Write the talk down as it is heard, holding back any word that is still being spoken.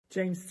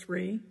James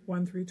 3,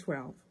 1 through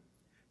 12.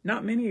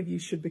 Not many of you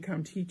should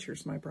become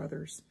teachers, my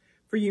brothers,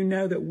 for you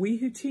know that we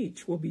who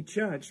teach will be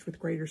judged with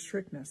greater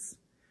strictness.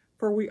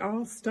 For we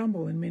all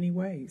stumble in many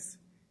ways,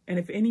 and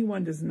if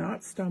anyone does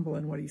not stumble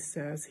in what he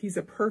says, he's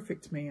a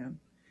perfect man,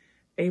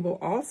 able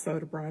also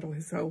to bridle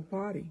his whole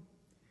body.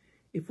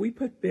 If we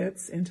put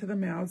bits into the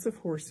mouths of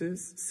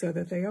horses so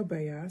that they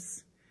obey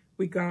us,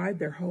 we guide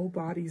their whole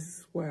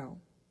bodies as well.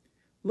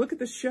 Look at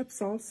the ships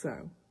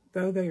also.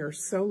 Though they are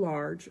so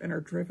large and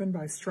are driven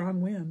by strong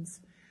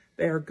winds,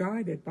 they are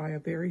guided by a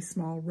very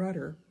small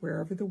rudder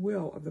wherever the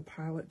will of the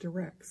pilot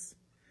directs.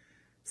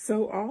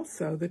 So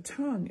also the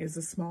tongue is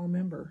a small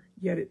member,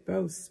 yet it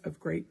boasts of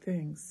great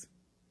things.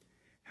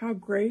 How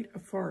great a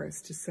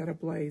forest is set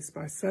ablaze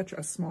by such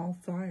a small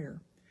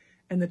fire!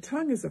 And the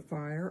tongue is a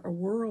fire, a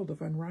world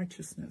of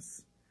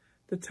unrighteousness.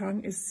 The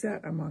tongue is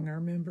set among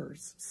our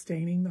members,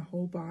 staining the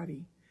whole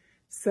body,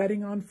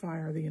 setting on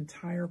fire the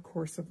entire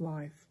course of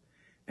life,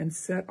 and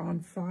set on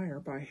fire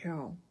by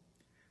hell.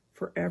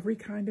 For every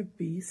kind of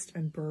beast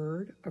and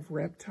bird, of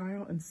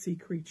reptile and sea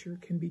creature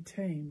can be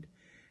tamed,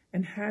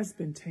 and has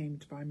been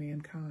tamed by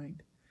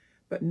mankind.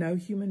 But no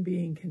human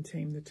being can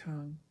tame the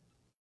tongue.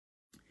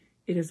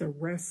 It is a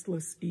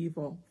restless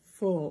evil,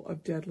 full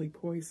of deadly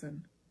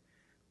poison.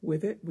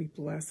 With it we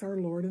bless our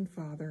Lord and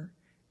Father,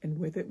 and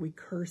with it we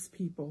curse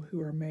people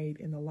who are made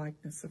in the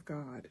likeness of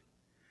God.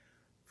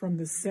 From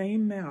the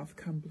same mouth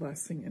come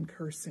blessing and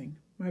cursing.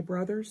 My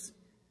brothers,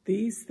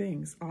 these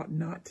things ought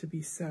not to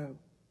be so.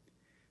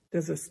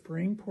 Does a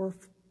spring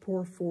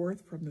pour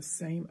forth from the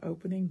same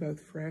opening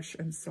both fresh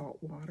and salt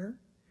water?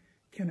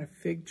 Can a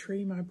fig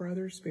tree, my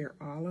brothers, bear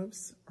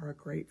olives, or a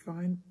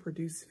grapevine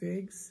produce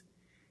figs?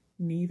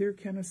 Neither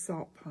can a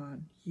salt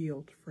pond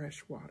yield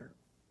fresh water.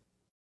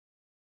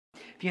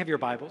 If you have your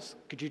Bibles,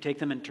 could you take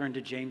them and turn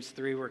to James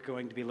 3? We're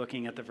going to be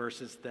looking at the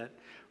verses that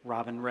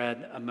Robin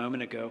read a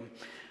moment ago.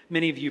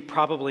 Many of you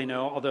probably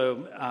know,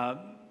 although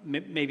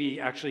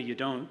maybe actually you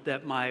don't,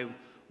 that my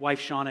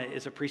wife Shauna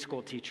is a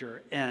preschool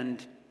teacher,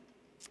 and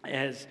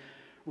as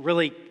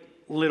really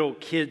little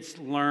kids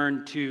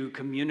learn to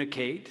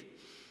communicate,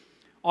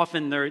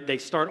 often they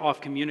start off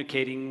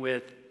communicating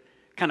with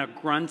kind of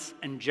grunts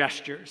and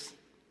gestures.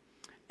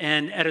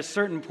 And at a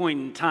certain point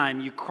in time,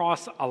 you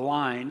cross a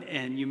line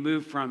and you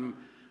move from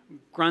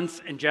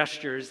grunts and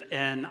gestures.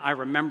 And I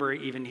remember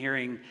even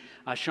hearing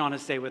Shauna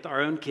say with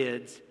our own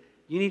kids,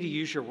 you need to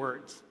use your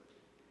words.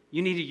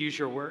 You need to use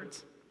your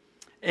words.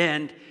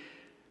 And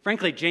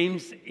frankly,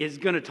 James is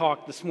going to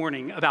talk this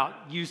morning about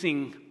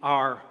using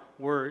our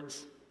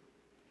words.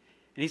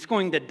 And he's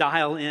going to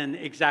dial in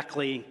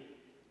exactly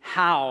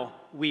how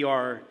we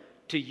are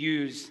to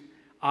use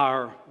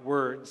our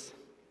words.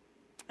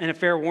 And a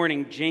fair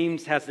warning,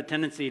 James has the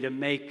tendency to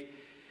make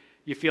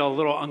you feel a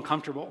little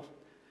uncomfortable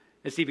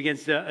as he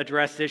begins to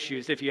address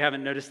issues. If you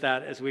haven't noticed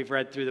that as we've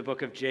read through the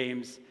book of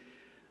James,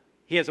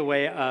 he has a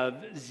way of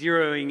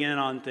zeroing in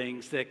on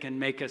things that can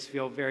make us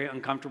feel very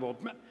uncomfortable,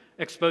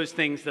 expose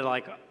things that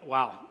like,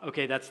 wow,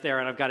 okay, that's there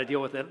and I've got to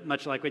deal with it,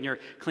 much like when you're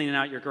cleaning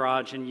out your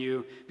garage and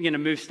you begin to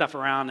move stuff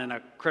around and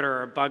a critter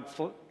or a bug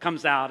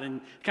comes out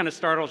and kind of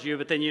startles you,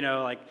 but then you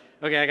know, like,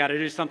 okay, I got to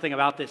do something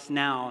about this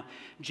now.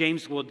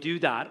 James will do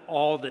that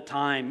all the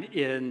time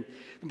in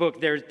the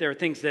book. There are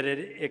things that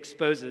it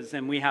exposes,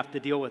 and we have to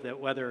deal with it,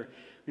 whether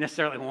we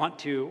necessarily want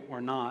to or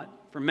not.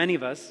 For many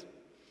of us,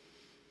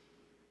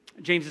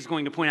 James is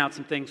going to point out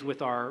some things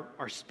with our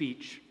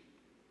speech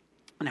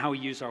and how we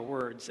use our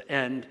words.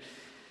 And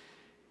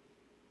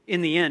in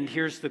the end,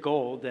 here's the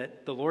goal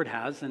that the Lord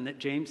has and that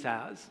James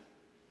has.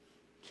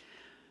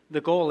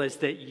 The goal is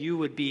that you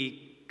would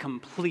be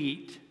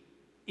complete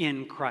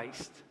in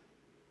Christ.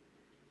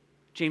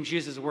 James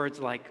uses words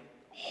like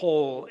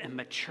whole and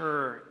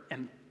mature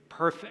and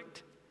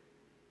perfect,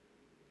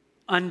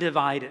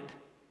 undivided,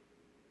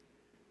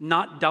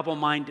 not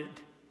double-minded.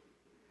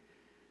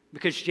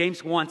 Because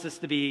James wants us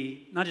to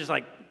be not just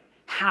like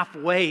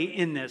halfway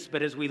in this,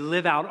 but as we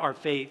live out our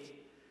faith,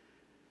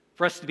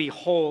 for us to be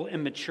whole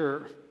and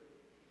mature.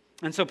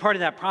 And so part of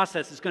that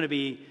process is going to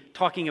be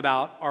talking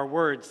about our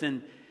words.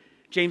 And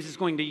James is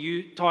going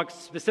to talk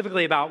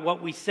specifically about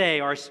what we say,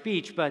 our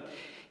speech, but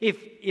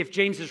if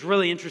James is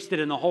really interested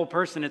in the whole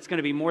person, it's going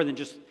to be more than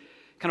just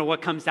kind of what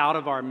comes out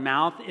of our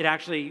mouth. It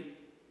actually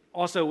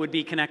also would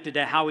be connected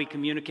to how we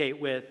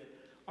communicate with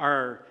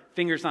our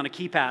fingers on a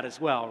keypad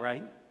as well,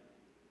 right?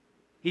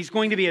 He's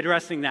going to be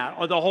addressing that,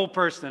 or the whole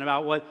person,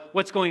 about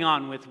what's going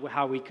on with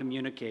how we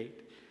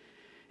communicate.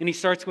 And he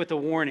starts with a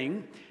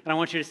warning, and I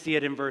want you to see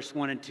it in verse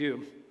 1 and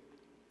 2.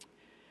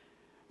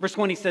 Verse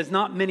 1, he says,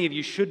 "Not many of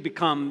you should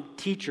become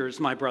teachers,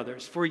 my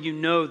brothers, for you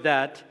know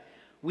that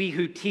we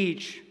who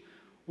teach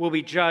will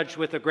be judged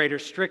with a greater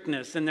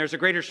strictness." And there's a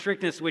greater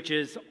strictness which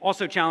is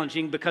also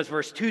challenging because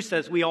verse 2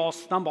 says we all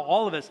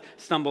of us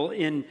stumble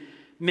in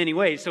many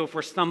ways. So if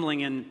we're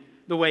stumbling in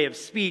the way of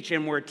speech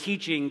and we're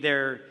teaching,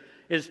 there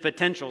is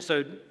potential.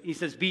 So he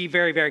says be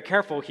very, very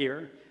careful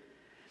here.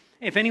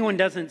 If anyone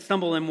doesn't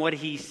stumble in what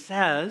he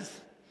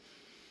says,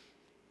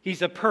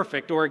 he's a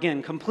perfect, or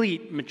again,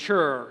 complete,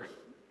 mature.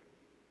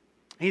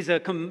 He's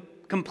a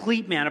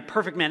complete man, a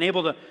perfect man,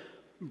 able to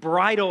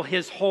bridle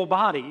his whole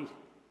body.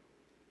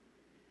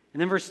 And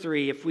then verse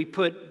 3, if we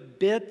put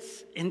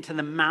bits into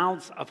the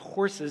mouths of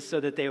horses so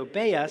that they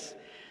obey us,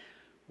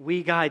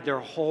 we guide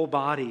their whole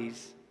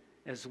bodies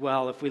as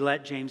well. If we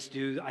let James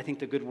do, I think,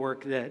 the good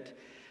work that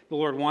the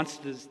Lord wants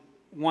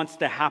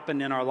to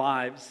happen in our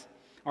lives,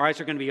 our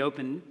eyes are going to be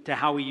open to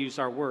how we use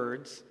our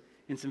words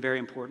in some very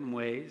important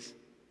ways.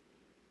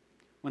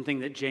 One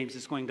thing that James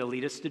is going to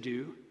lead us to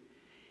do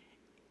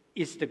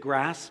is to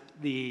grasp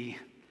the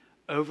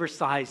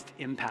oversized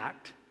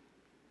impact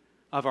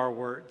of our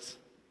words.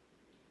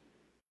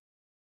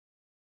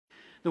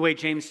 The way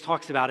James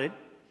talks about it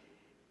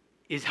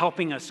is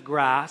helping us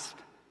grasp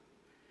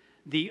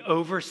the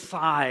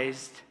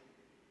oversized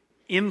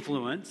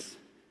influence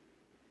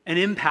and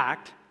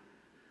impact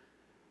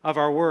of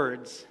our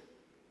words.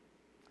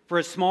 For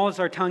as small as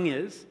our tongue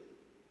is,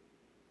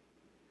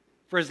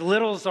 for as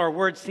little as our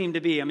words seem to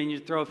be, I mean, you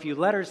throw a few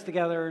letters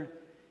together,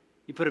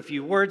 you put a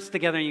few words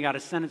together, and you got a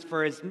sentence.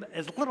 For as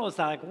little as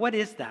that, like, what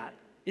is that?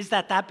 Is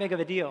that big of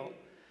a deal?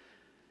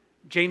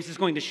 James is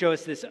going to show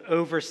us this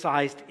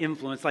oversized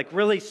influence. Like,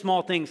 really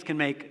small things can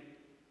make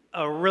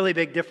a really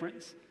big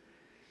difference.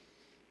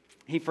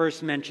 He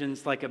first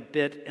mentions like a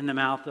bit in the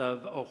mouth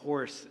of a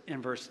horse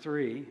in verse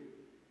 3.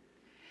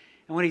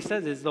 And what he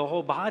says is the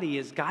whole body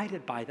is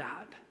guided by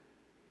that.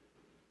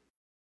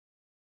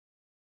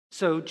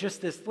 So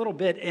just this little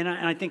bit, and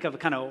I think of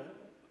kind of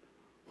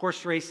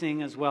horse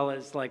racing as well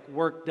as like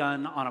work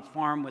done on a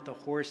farm with a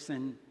horse.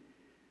 And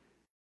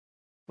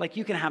like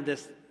you can have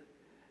this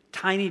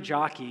tiny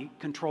jockey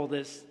control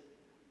this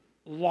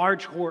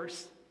large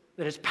horse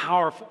that is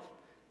powerful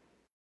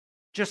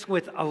just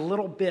with a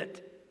little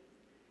bit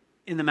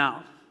in the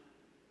mouth.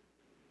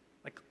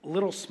 Like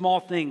little small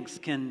things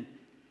can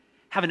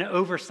have an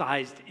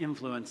oversized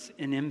influence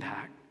and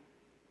impact.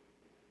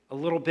 A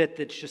little bit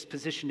that's just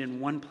positioned in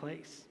one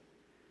place.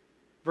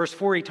 Verse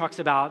 4, he talks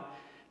about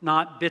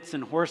not bits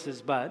and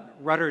horses, but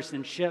rudders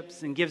and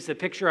ships, and gives a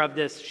picture of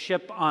this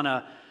ship on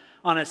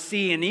a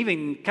sea, and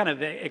even kind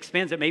of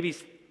expands it, maybe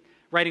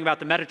writing about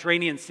the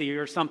Mediterranean Sea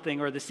or something,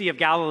 or the Sea of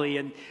Galilee,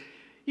 and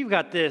you've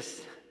got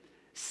this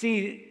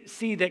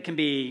sea that can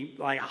be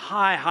like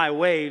high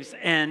waves,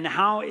 and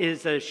how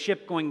is a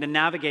ship going to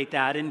navigate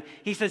that? And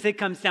he says it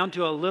comes down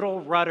to a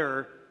little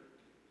rudder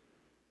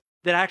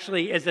that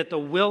actually is at the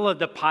will of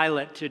the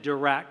pilot to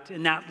direct,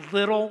 and that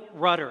little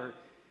rudder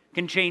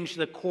can change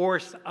the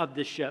course of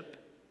the ship.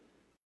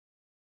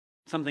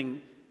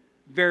 Something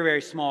very,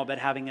 very small, but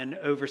having an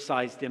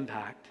oversized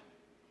impact.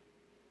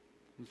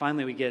 And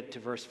finally, we get to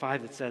verse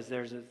 5 that says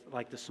there's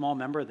like the small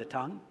member of the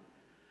tongue,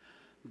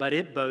 but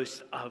it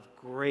boasts of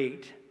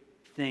great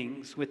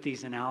things. With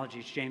these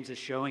analogies, James is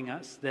showing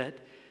us that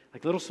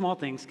like little small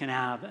things can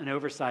have an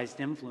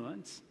oversized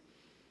influence.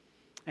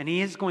 And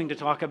he is going to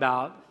talk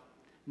about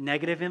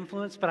negative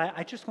influence, but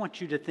I just want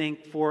you to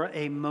think for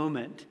a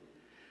moment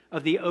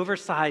of the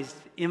oversized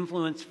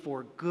influence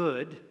for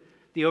good,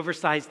 the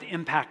oversized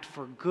impact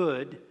for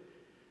good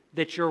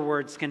that your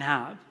words can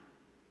have.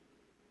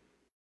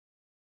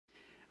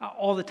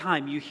 All the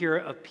time you hear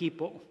of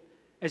people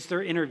as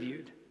they're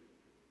interviewed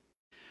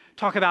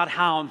talk about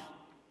how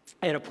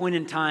at a point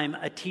in time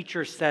a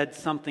teacher said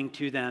something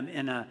to them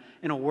in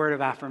a word of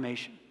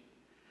affirmation,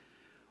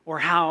 or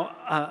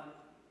how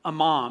a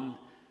mom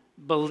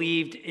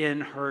believed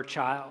in her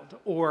child,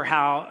 or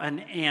how an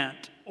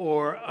aunt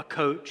or a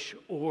coach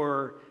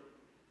or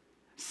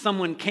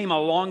someone came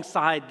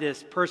alongside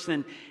this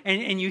person,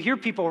 and you hear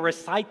people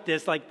recite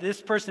this like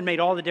this person made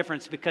all the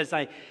difference because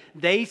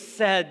they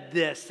said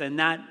this, and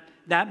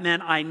that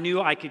meant I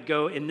knew I could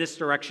go in this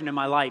direction in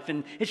my life.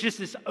 And it's just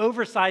this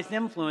oversized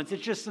influence.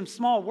 It's just some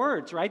small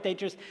words, right? They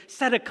just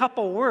said a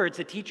couple words.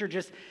 A teacher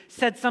just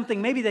said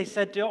something. Maybe they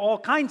said to all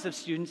kinds of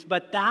students,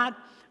 but that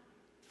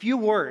few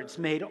words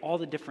made all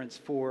the difference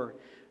for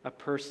a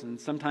person.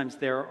 Sometimes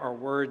there are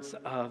words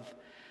of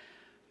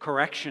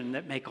correction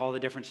that make all the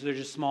difference. They're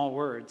just small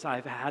words.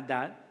 I've had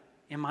that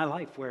in my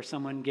life where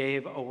someone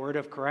gave a word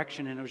of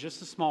correction and it was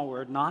just a small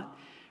word, not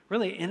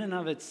really in and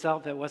of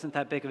itself, it wasn't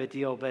that big of a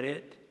deal, but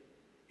it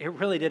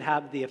really did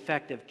have the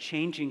effect of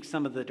changing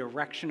some of the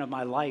direction of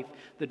my life,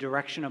 the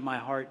direction of my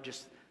heart,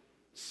 just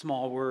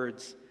small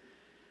words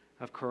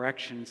of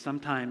correction.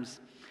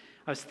 Sometimes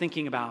I was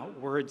thinking about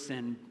words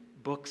in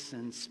books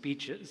and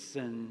speeches,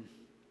 and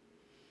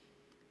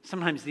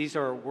sometimes these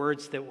are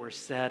words that were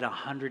said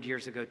 100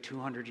 years ago,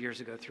 200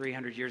 years ago,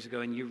 300 years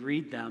ago, and you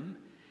read them,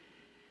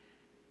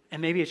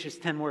 and maybe it's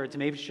just 10 words,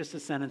 maybe it's just a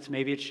sentence,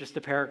 maybe it's just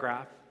a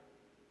paragraph,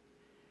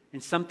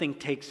 and something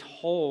takes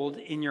hold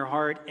in your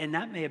heart, and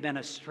that may have been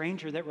a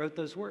stranger that wrote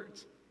those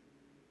words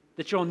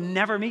that you'll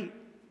never meet.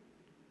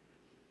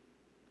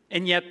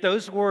 And yet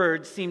those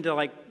words seem to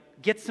like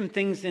get some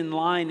things in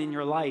line in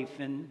your life,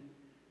 and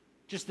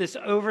just this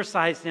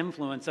oversized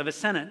influence of a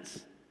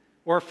sentence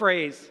or a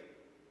phrase.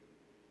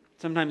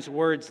 Sometimes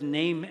words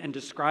name and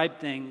describe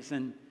things,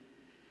 and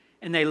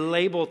and they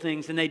label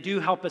things, and they do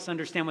help us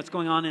understand what's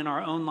going on in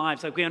our own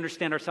lives. Like we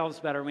understand ourselves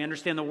better, we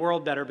understand the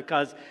world better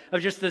because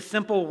of just this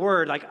simple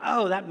word. Like,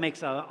 oh, that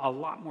makes a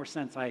lot more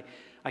sense. I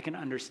can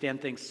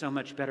understand things so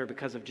much better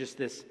because of just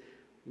this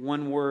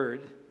one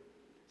word.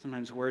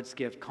 Sometimes words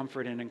give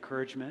comfort and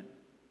encouragement.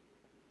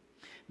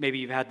 Maybe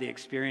you've had the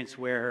experience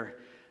where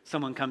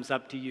someone comes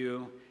up to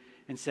you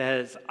and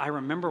says, I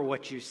remember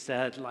what you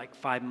said like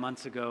 5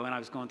 months ago, and I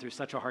was going through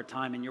such a hard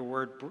time, and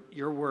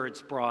your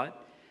words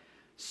brought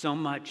so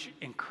much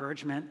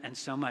encouragement and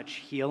so much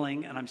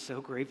healing, and I'm so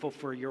grateful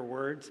for your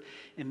words.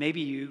 And maybe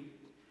you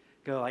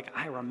go like,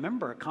 I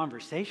remember a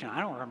conversation.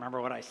 I don't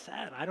remember what I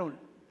said.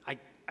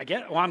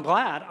 I'm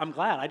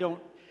glad.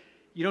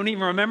 You don't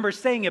even remember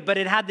saying it, but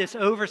it had this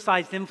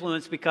oversized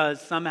influence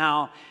because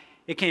somehow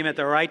it came at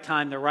the right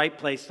time, the right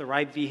place, the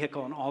right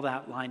vehicle, and all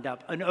that lined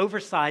up. An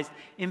oversized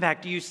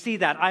impact. Do you see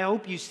that? I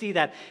hope you see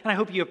that, and I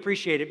hope you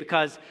appreciate it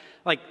because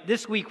like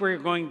this week we're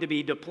going to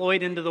be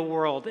deployed into the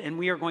world, and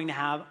we are going to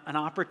have an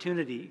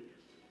opportunity,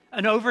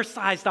 an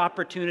oversized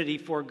opportunity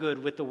for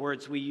good with the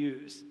words we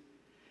use.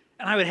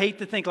 And I would hate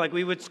to think like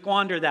we would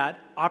squander that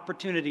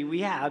opportunity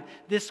we have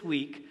this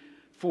week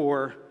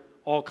for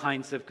all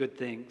kinds of good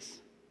things.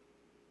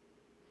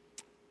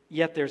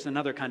 Yet there's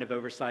another kind of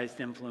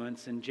oversized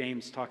influence, and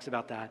James talks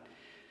about that,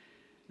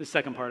 the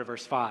second part of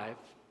verse 5.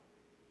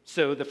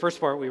 So the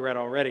first part we read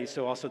already,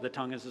 so also the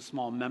tongue is a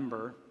small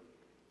member.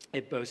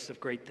 It boasts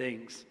of great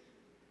things.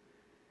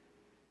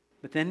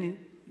 But then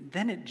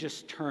it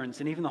just turns,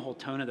 and even the whole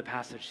tone of the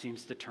passage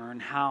seems to turn.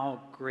 How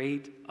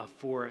great a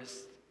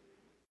forest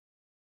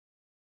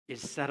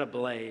is set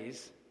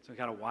ablaze. So we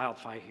got a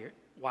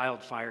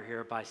wildfire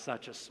here by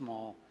such a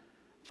small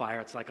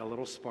fire. It's like a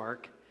little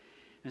spark.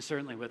 And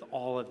certainly with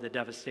all of the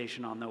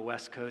devastation on the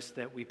West Coast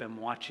that we've been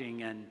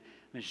watching, and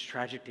it's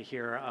tragic to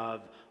hear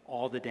of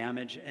all the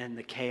damage and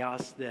the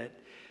chaos that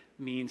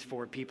means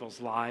for people's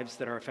lives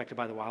that are affected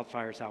by the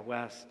wildfires out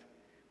west.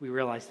 We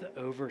realize the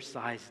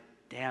oversized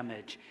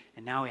damage,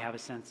 and now we have a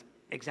sense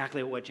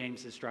exactly what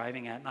James is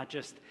driving at, not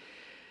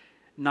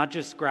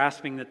just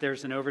grasping that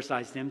there's an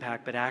oversized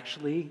impact, but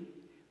actually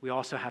we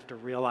also have to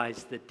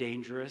realize the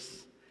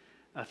dangerous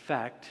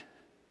effect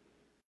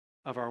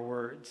of our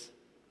words.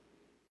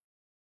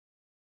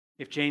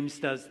 If James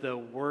does the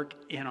work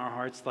in our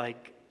hearts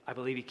like I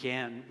believe he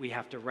can, we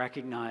have to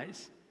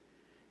recognize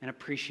and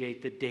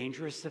appreciate the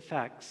dangerous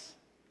effects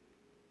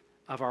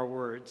of our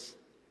words.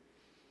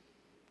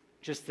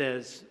 Just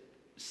as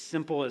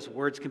simple as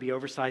words can be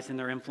oversized in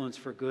their influence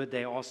for good,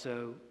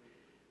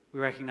 we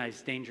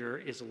recognize danger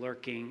is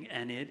lurking,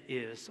 and it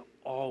is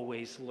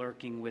always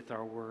lurking with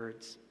our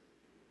words.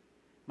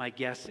 My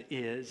guess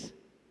is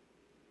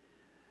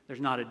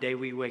there's not a day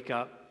we wake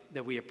up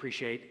that we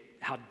appreciate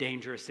how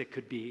dangerous it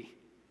could be,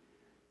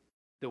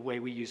 the way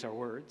we use our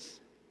words.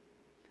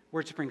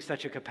 Words bring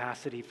such a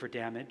capacity for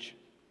damage.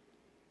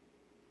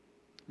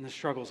 And the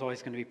struggle is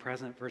always going to be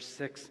present. Verse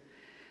 6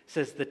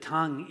 says, the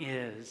tongue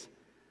is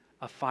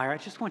a fire. I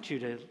just want you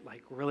to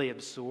really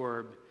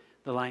absorb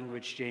the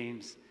language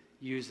James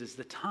uses.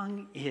 The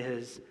tongue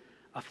is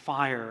a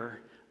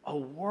fire, a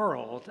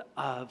world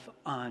of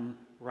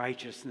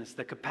unrighteousness.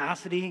 The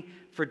capacity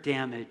for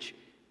damage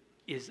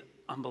is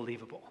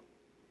unbelievable.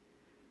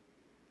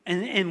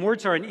 And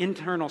words are an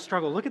internal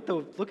struggle. Look at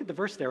the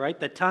verse there, right?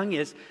 The tongue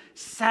is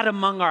set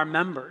among our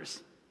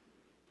members.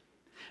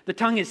 The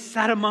tongue is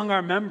set among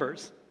our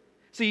members.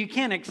 So you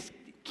can't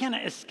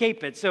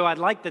escape it. So I'd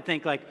like to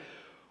think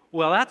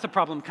well, that's a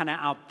problem kind of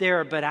out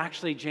there, but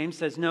actually James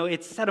says, no,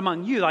 it's set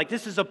among you. Like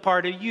this is a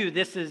part of you.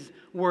 This is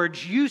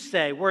words you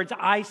say, words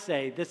I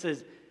say. This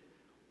is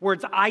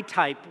words I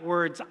type,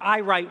 words I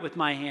write with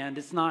my hand.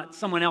 It's not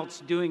someone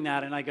else doing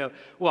that. And I go,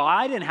 well,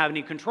 I didn't have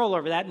any control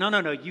over that.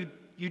 No,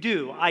 you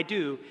do. I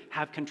do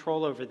have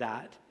control over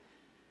that.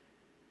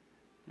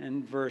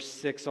 And verse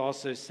 6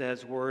 also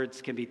says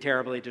words can be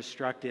terribly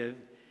destructive.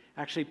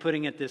 Actually,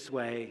 putting it this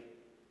way,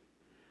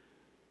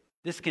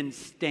 this can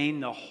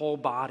stain the whole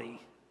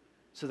body.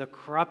 So the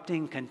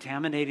corrupting,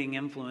 contaminating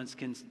influence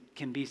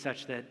can be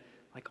such that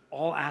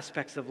all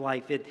aspects of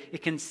life,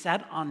 it can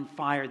set on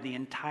fire the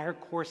entire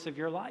course of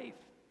your life.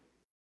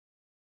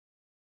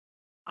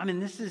 I mean,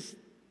 this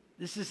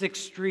is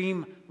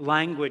extreme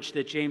language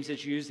that James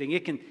is using.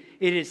 It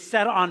is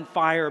set on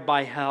fire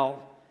by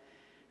hell.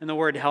 And the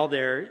word hell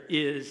there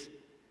is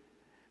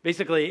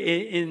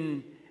basically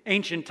in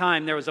ancient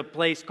time there was a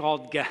place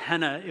called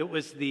Gehenna. It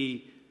was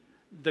the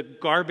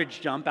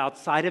garbage dump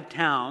outside of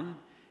town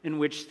in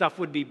which stuff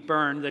would be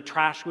burned, the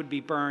trash would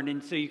be burned.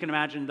 And so you can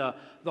imagine the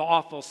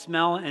awful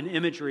smell and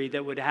imagery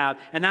that would have.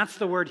 And that's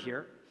the word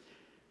here.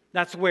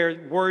 That's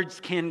where words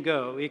can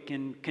go. It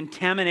can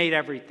contaminate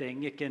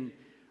everything. It can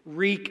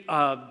reek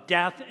of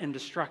death and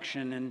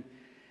destruction. And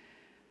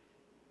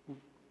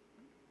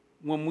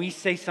when we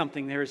say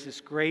something, there is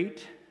this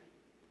great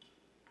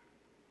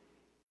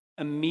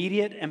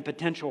immediate and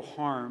potential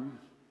harm.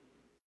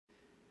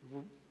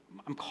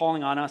 I'm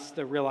calling on us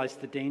to realize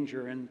the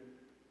danger, and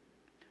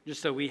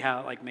just so we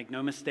have, make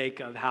no mistake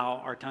of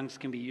how our tongues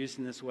can be used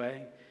in this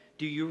way.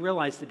 Do you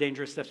realize the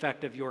dangerous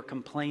effect of your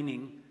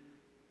complaining?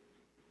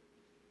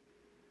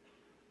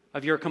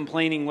 Of your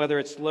complaining, whether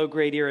it's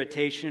low-grade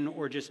irritation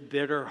or just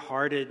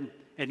bitter-hearted,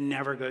 it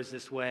never goes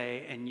this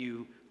way, and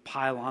you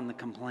pile on the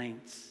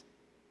complaints.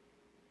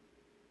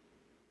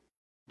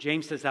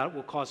 James says that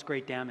will cause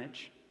great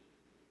damage.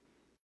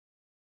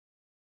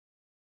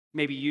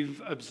 Maybe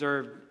you've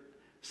observed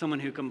someone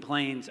who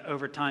complains.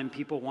 Over time,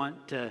 people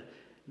want to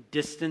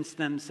distance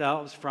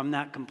themselves from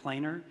that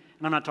complainer.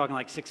 And I'm not talking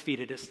like 6 feet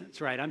of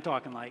distance, right? I'm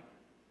talking like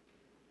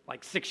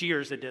 6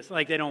 years of distance.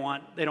 Like they don't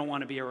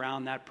want to be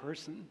around that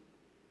person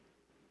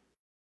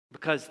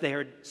because they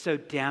are so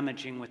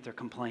damaging with their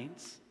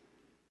complaints.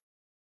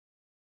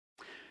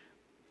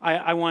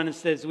 I want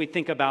us, as we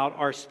think about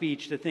our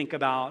speech, to think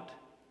about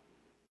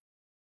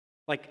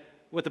like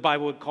what the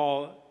Bible would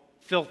call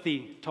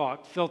filthy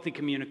talk, filthy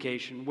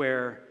communication,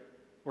 where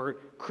or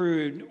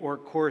crude or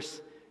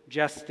coarse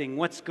jesting.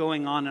 What's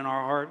going on in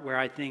our heart where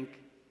I think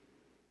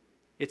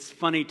it's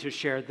funny to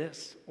share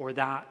this or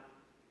that?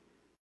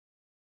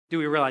 Do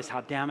we realize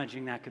how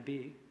damaging that could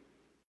be?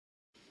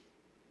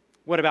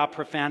 What about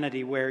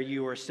profanity, where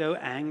you are so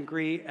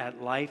angry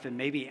at life and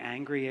maybe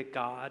angry at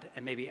God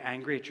and maybe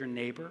angry at your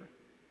neighbor?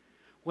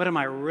 What am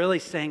I really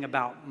saying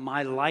about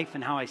my life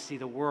and how I see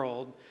the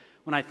world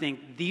when I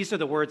think these are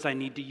the words I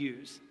need to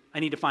use? I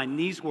need to find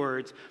these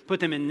words, put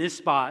them in this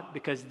spot,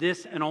 because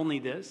this and only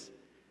this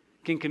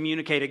can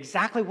communicate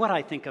exactly what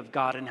I think of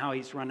God and how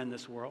He's running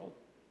this world.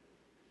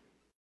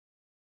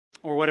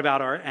 Or what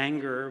about our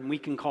anger? We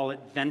can call it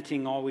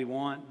venting all we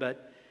want,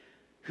 but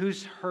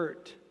who's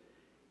hurt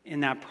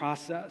in that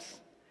process?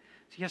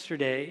 So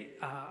yesterday,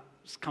 I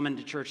was coming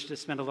to church to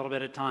spend a little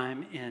bit of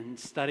time in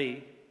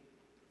study.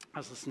 I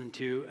was listening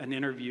to an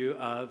interview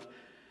of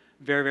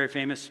a very, very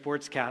famous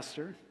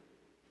sportscaster.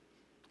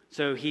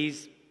 So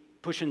he's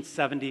pushing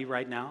 70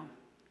 right now.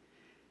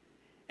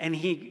 And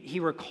he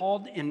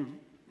recalled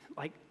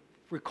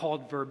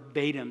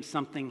verbatim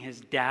something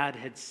his dad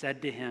had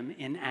said to him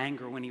in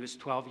anger when he was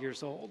 12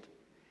 years old.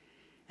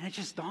 And it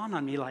just dawned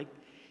on me, like,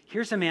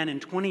 here's a man in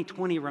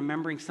 2020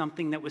 remembering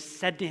something that was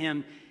said to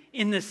him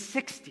in the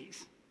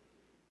 60s,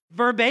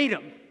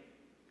 verbatim.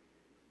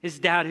 His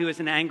dad, who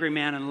was an angry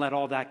man, and let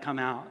all that come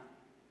out.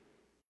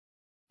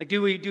 Like,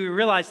 do we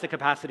realize the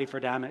capacity for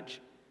damage?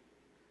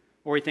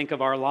 Or we think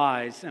of our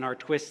lies and our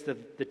twists of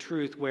the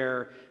truth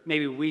where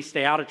maybe we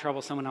stay out of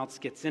trouble, someone else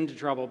gets into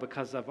trouble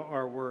because of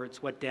our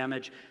words. What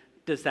damage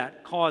does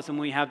that cause? And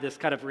we have this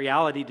kind of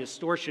reality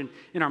distortion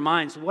in our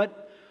minds.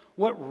 What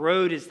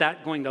road is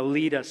that going to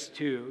lead us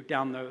to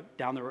down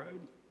the road?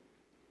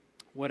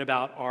 What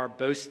about our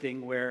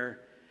boasting,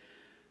 where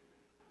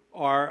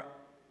our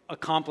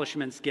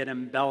accomplishments get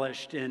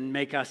embellished and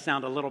make us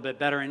sound a little bit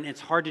better? And it's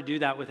hard to do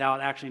that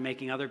without actually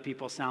making other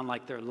people sound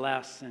like they're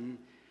less. And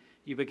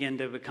you begin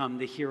to become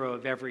the hero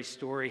of every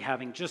story,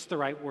 having just the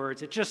right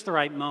words at just the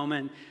right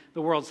moment.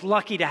 The world's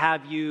lucky to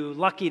have you,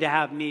 lucky to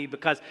have me,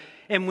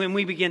 and when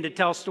we begin to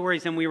tell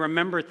stories and we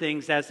remember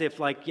things as if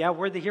like, yeah,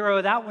 we're the hero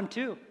of that one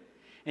too.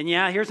 And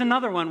yeah, here's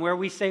another one where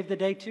we saved the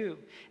day too.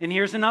 And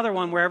here's another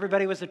one where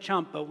everybody was a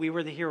chump, but we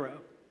were the hero.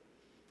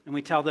 And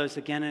we tell those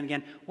again and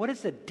again. What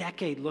does a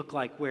decade look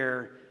like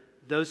where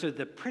those are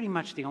pretty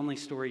much the only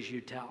stories you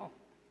tell?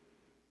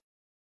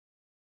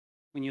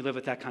 When you live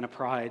with that kind of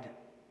pride.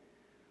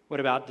 What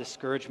about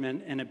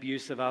discouragement and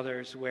abuse of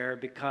others, where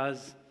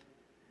because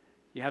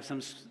you have some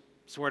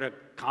sort of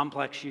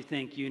complex, you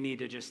think you need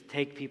to just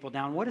take people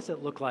down? What does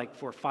it look like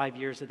for 5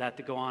 years of that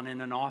to go on in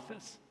an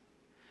office?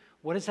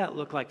 What does that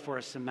look like for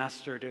a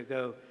semester to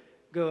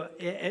go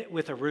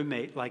with a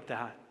roommate like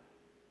that?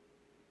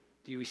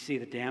 Do we see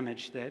the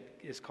damage that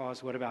is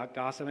caused? What about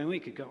gossip? I mean,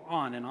 we could go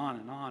on and on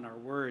and on. Our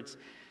words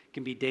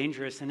can be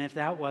dangerous, and if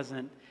that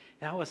wasn't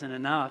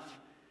enough,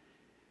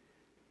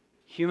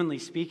 humanly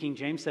speaking,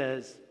 James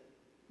says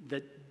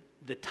that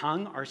the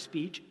tongue, our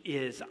speech,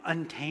 is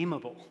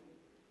untamable.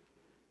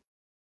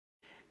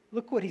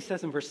 Look what he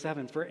says in verse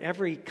 7. For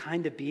every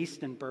kind of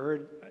beast and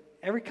bird,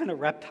 every kind of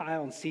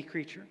reptile and sea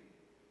creature,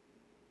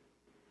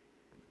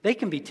 they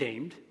can be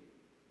tamed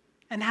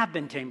and have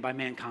been tamed by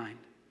mankind.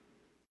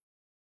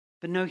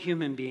 But no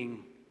human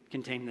being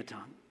can tame the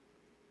tongue.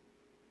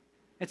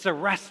 It's a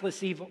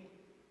restless evil,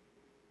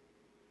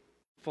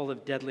 full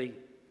of deadly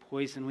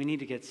poison. We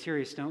need to get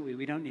serious, don't we?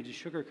 We don't need to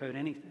sugarcoat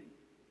anything.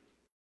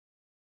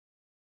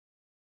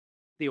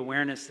 The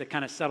awareness that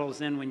kind of settles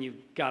in when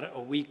you've got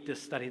a week to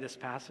study this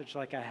passage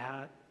like I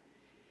had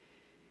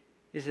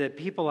is that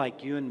people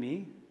like you and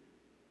me,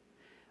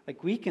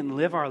 like we can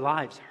live our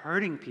lives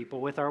hurting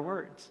people with our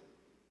words.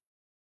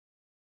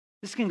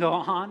 This can go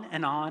on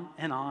and on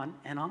and on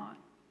and on.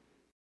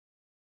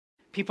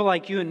 People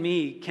like you and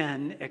me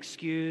can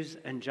excuse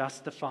and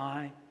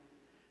justify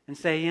and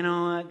say, you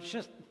know,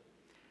 it's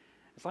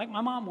like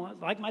my mom was,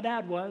 like my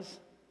dad was.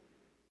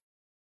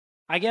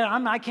 I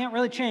can't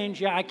really change.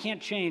 Yeah, I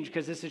can't change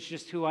because this is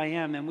just who I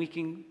am. And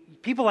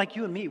people like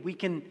you and me, we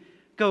can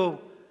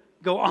go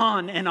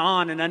on and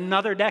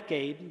another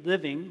decade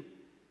living,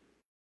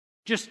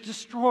 just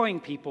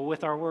destroying people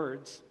with our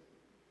words.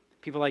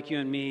 People like you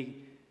and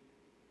me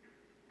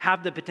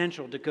have the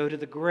potential to go to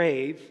the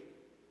grave,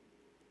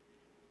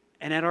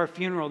 and at our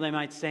funeral they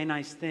might say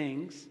nice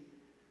things,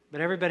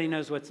 but everybody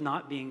knows what's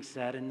not being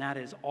said, and that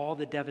is all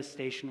the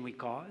devastation we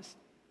caused.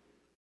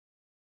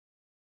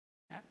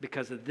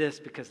 Because of this,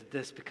 because of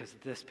this, because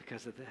of this,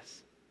 because of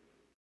this.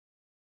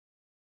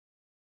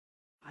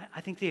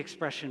 I think the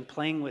expression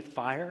playing with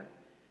fire,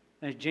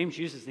 James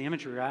uses the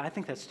imagery, I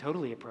think that's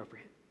totally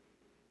appropriate.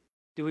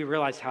 Do we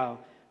realize how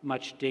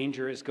much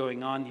danger is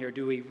going on here?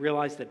 Do we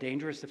realize the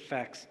dangerous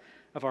effects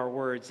of our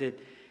words?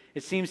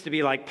 It seems to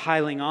be like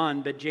piling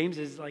on, but James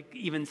is like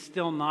even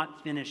still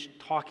not finished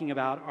talking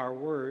about our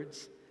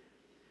words.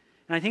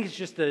 And I think it's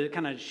just to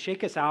kind of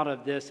shake us out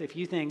of this. If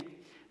you think,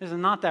 this is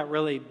not that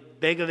really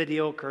big of a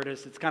deal,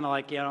 Curtis. It's kind of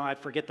like, I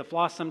forget to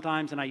floss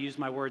sometimes and I use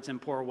my words in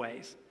poor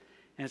ways.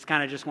 And it's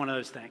kind of just one of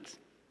those things.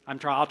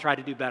 I'll try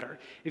to do better.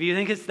 If you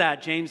think it's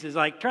that, James is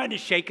like trying to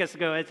shake us and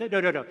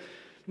go,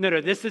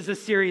 no, this is a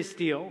serious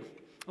deal.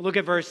 Look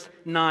at verse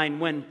 9.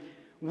 When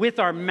with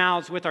our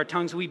mouths, with our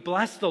tongues, we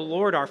bless the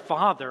Lord our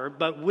Father,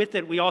 but with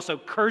it we also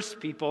curse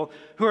people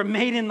who are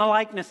made in the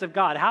likeness of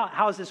God.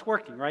 How is this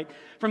working, right?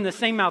 From the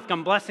same mouth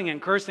come blessing and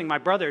cursing, my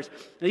brothers.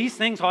 These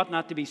things ought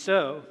not to be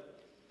so.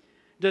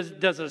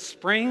 Does a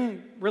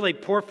spring really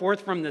pour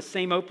forth from the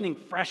same opening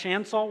fresh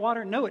and salt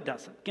water? No, it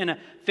doesn't. Can a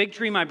fig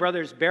tree, my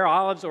brothers, bear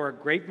olives, or a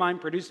grapevine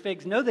produce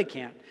figs? No, they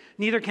can't.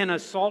 Neither can a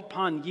salt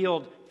pond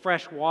yield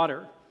fresh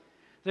water.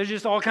 There's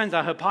just all kinds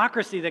of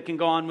hypocrisy that can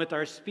go on with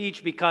our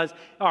speech because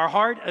our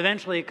heart,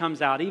 eventually it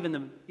comes out. Even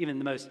the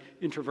most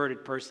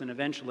introverted person,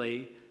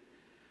 eventually,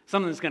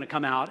 something's going to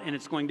come out and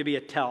it's going to be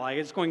a tell.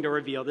 It's going to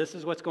reveal, this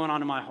is what's going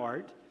on in my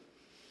heart.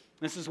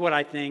 This is what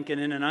I think, and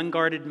in an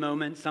unguarded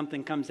moment,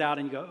 something comes out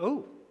and you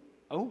go,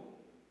 oh,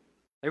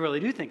 they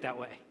really do think that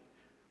way.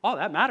 Oh,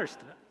 that matters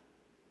to them.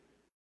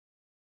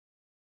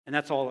 And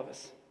that's all of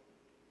us.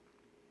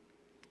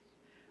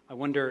 I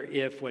wonder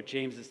if what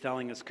James is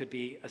telling us could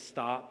be a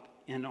stop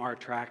in our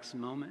tracks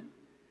moment.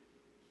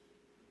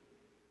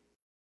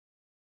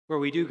 Where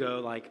we do go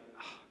like,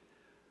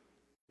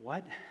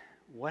 what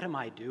am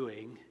I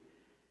doing?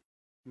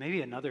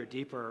 Maybe another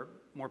deeper,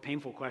 more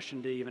painful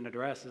question to even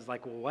address is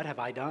like, well, what have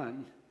I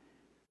done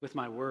with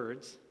my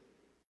words?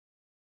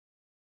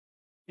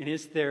 And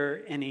is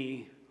there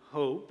any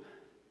hope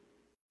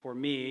for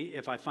me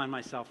if I find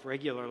myself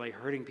regularly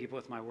hurting people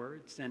with my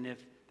words? And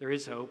if there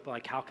is hope,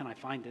 like, how can I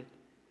find it?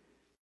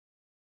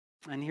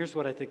 And here's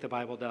what I think the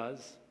Bible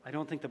does. I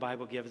don't think the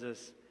Bible gives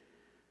us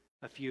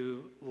a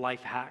few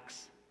life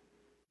hacks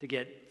to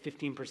get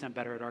 15%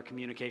 better at our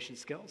communication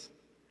skills.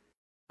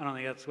 I don't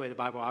think that's the way the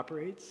Bible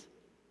operates.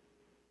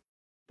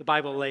 The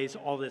Bible lays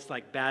all this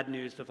like bad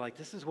news of like,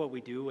 this is what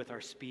we do with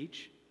our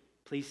speech.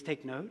 Please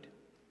take note.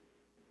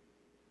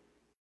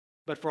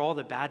 But for all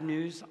the bad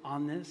news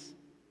on this,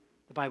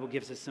 the Bible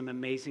gives us some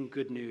amazing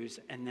good news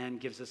and then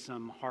gives us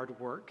some hard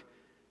work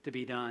to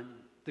be done.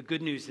 The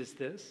good news is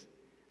this,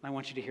 and I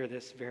want you to hear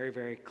this very,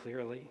 very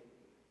clearly.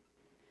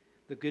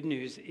 The good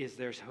news is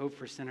there's hope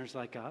for sinners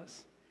like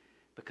us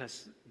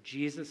because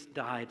Jesus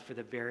died for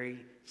the very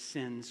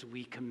sins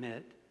we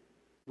commit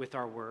with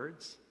our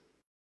words.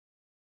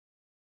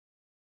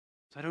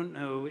 So I don't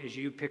know, as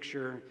you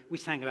picture, we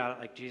sang about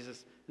it like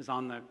Jesus is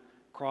on the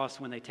cross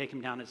when they take him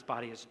down, his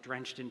body is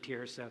drenched in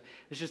tears. So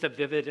it's just a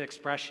vivid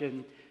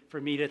expression for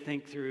me to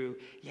think through,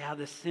 yeah,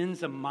 the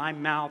sins of my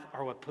mouth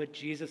are what put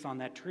Jesus on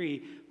that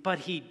tree, but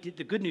he did,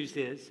 the good news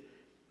is,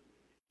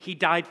 he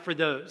died for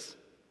those.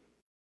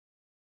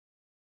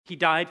 He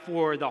died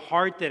for the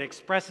heart that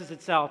expresses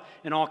itself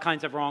in all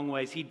kinds of wrong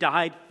ways. He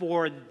died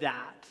for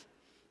that.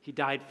 He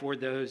died for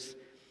those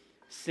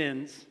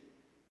sins.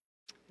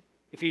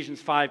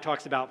 Ephesians 5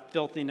 talks about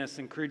filthiness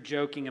and crude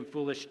joking and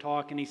foolish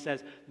talk, and he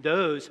says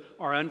those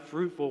are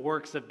unfruitful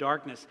works of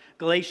darkness.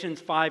 Galatians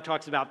 5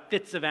 talks about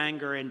fits of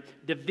anger and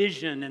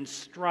division and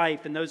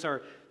strife, and those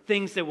are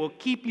things that will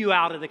keep you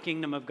out of the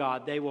kingdom of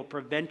God. They will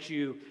prevent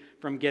you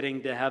from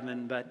getting to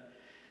heaven. But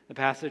the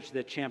passage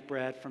that Champ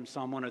read from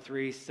Psalm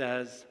 103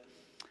 says,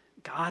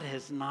 God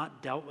has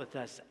not dealt with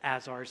us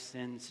as our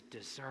sins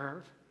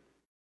deserve.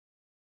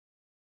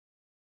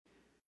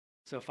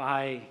 So if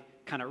I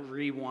kind of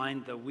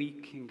rewind the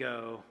week and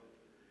go,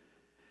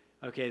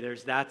 okay,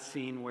 there's that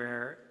scene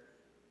where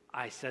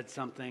I said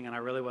something and I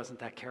really wasn't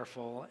that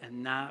careful,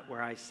 and that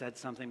where I said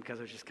something because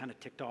I was just kind of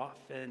ticked off,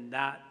 and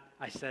that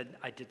I said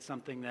I did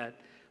something that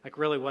like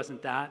really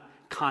wasn't that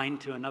kind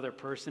to another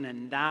person,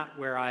 and that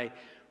where I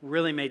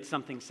really made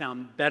something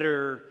sound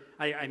better,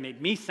 I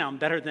made me sound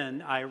better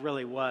than I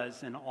really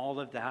was, and all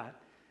of that.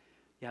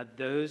 Yeah,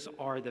 those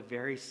are the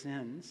very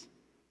sins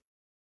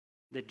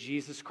that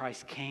Jesus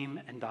Christ came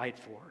and died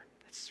for.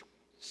 That's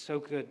so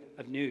good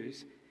of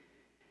news.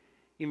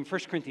 Even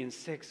 1 Corinthians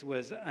 6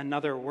 was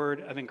another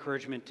word of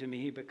encouragement to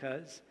me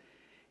because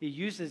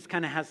it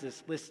kind of has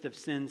this list of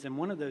sins, and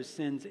one of those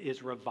sins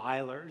is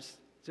revilers.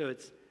 So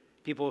it's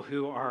people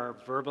who are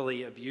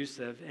verbally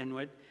abusive. And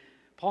what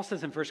Paul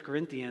says in 1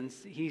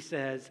 Corinthians, he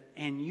says,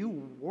 and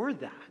you were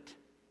that,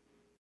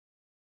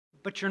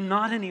 but you're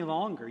not any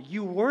longer.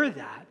 You were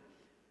that.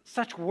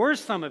 Such were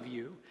some of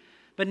you.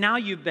 But now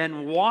you've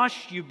been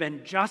washed, you've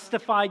been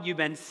justified, you've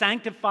been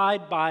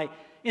sanctified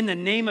in the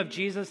name of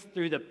Jesus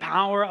through the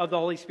power of the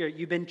Holy Spirit.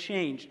 You've been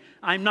changed.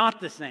 I'm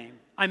not the same.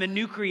 I'm a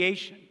new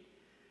creation.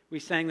 We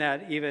sang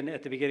that even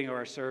at the beginning of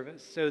our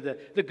service. So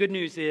the good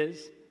news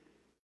is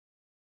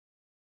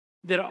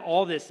that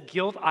all this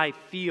guilt I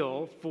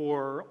feel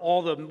for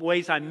all the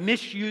ways I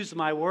misuse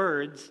my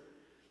words,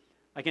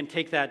 I can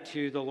take that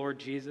to the Lord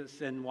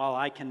Jesus. And while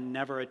I can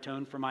never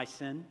atone for my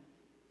sin,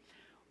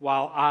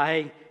 while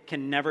I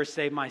can never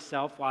save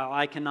myself, while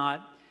I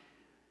cannot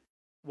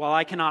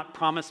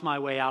promise my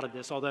way out of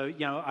this, although,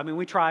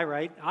 we try,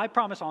 right? I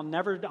promise I'll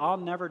never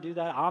do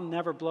that. I'll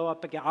never blow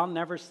up again. I'll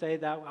never say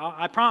that.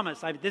 I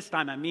promise. This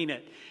time I mean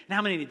it. And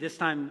how many this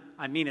time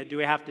I mean it do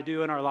we have to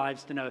do in our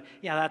lives to know,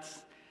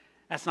 that's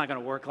not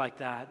going to work like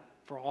that?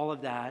 For all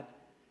of that,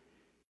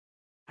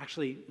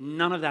 actually,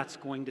 none of that's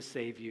going to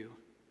save you.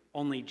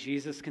 Only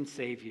Jesus can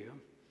save you.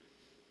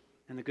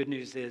 And the good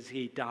news is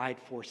he died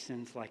for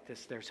sins like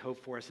this. There's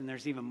hope for us. And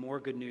there's even more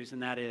good news,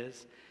 and that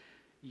is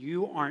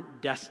you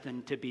aren't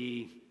destined to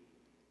be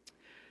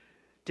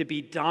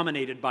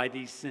dominated by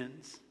these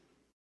sins.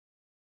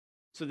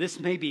 So this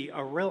may be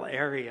a real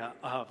area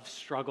of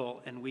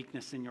struggle and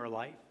weakness in your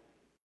life.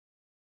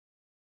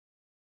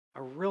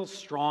 A real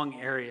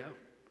strong area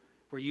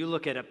where you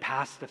look at a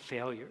past of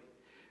failure,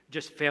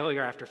 just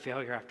failure after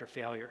failure after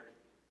failure.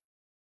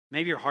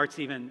 Maybe your heart's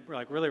even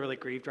really, really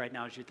grieved right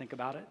now as you think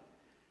about it.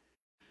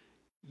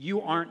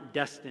 You aren't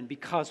destined,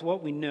 because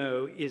what we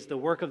know is the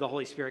work of the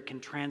Holy Spirit can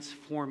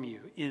transform you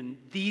in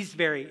these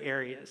very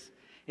areas.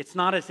 It's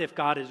not as if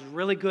God is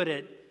really good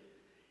at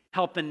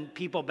helping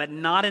people, but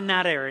not in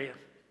that area.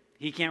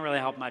 He can't really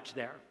help much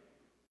there.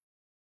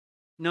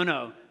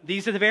 No.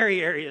 These are the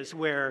very areas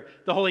where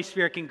the Holy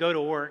Spirit can go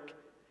to work.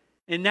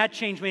 And that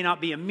change may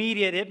not be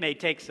immediate. It may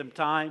take some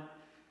time.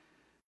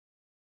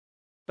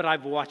 But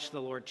I've watched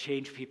the Lord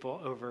change people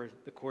over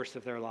the course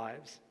of their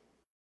lives.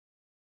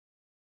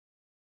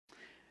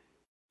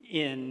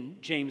 In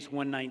James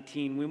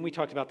 1:19, when we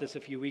talked about this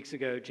a few weeks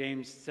ago,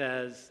 James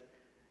says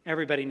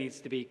everybody needs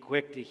to be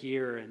quick to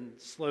hear and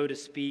slow to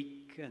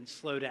speak and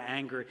slow to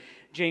anger.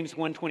 James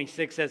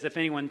 1:26 says, if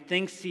anyone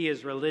thinks he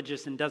is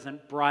religious and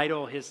doesn't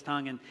bridle his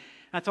tongue. And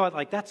I thought,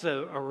 that's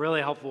a really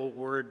helpful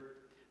word,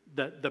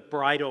 the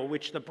bridle,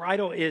 which the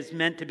bridle is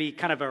meant to be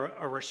kind of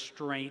a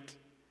restraint.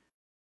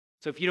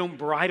 So if you don't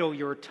bridle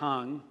your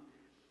tongue,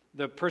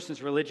 the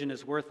person's religion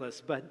is worthless.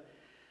 But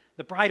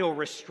the bridle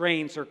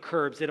restrains or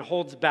curbs. It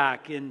holds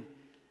back. And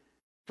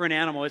for an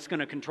animal, it's going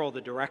to control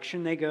the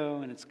direction they go,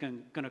 and it's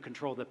going to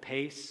control the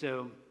pace.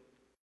 So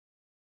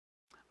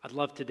I'd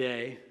love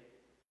today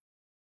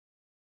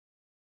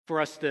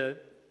for us to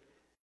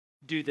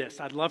do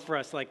this. I'd love for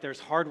us, there's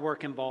hard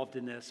work involved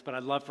in this, but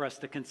I'd love for us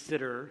to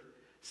consider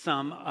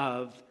some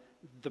of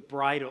the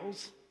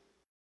bridles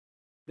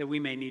that we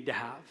may need to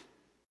have.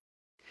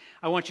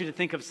 I want you to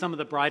think of some of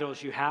the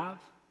bridles you have.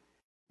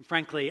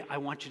 Frankly, I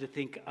want you to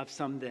think of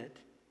some that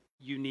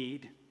you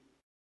need.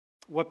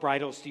 What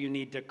bridles do you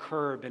need to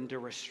curb and to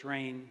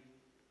restrain?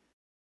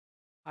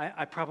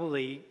 We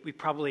probably,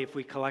 if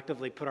we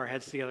collectively put our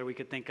heads together, we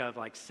could think of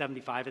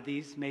 75 of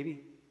these,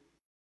 maybe.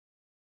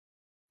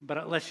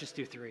 But let's just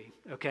do 3,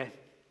 okay?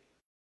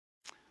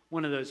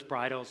 One of those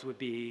bridles would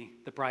be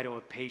the bridle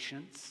of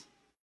patience.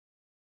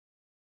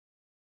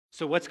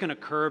 So what's going to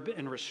curb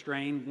and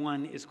restrain?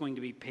 One is going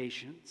to be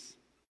patience.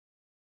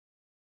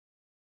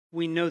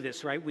 We know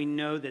this, right? We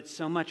know that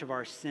so much of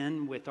our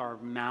sin with our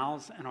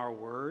mouths and our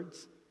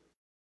words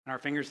and our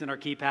fingers and our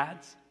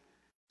keypads,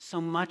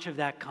 so much of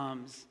that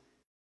comes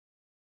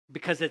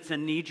because it's a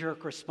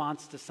knee-jerk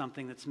response to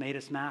something that's made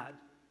us mad.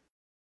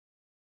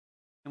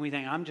 And we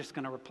think, I'm just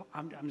going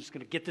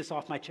to get this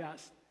off my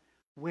chest.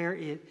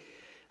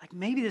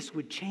 Maybe this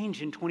would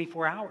change in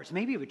 24 hours.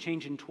 Maybe it would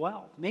change in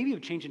 12. Maybe it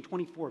would change in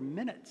 24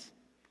 minutes.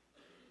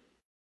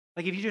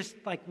 If you just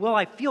will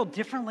I feel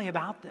differently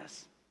about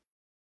this?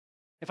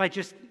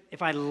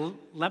 If I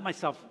let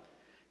myself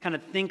kind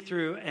of think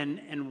through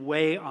and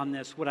weigh on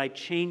this, would I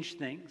change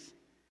things?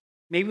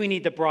 Maybe we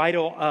need the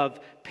bridle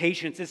of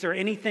patience. Is there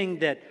anything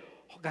that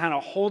kind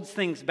of holds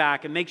things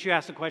back and makes you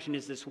ask the question,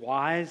 is this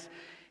wise?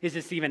 Is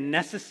this even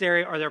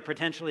necessary? Are there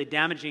potentially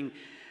damaging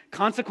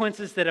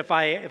consequences that if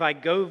I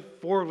go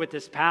forward with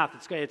this path,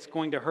 it's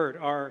going to hurt?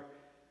 Or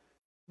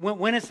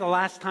when is the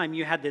last time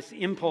you had this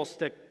impulse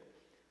to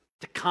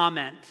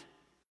comment,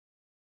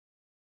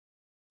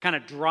 kind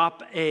of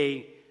drop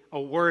a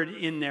word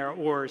in there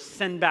or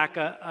send back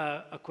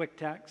a quick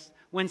text?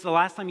 When's the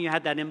last time you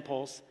had that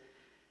impulse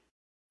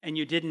and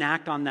you didn't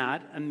act on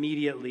that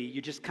immediately?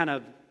 You just kind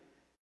of,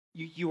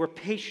 you were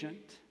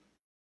patient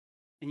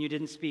and you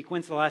didn't speak.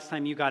 When's the last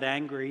time you got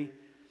angry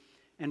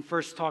and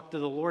first talked to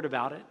the Lord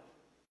about it?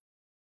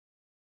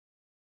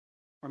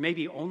 Or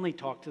maybe only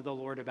talked to the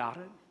Lord about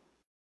it?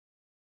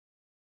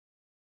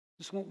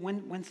 Just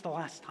when's the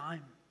last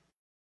time?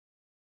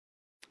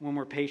 When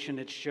we're patient,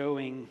 it's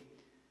showing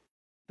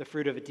the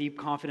fruit of a deep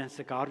confidence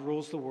that God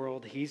rules the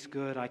world. He's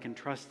good. I can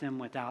trust him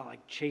without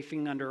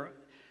chafing under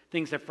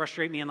things that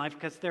frustrate me in life,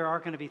 because there are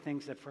going to be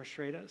things that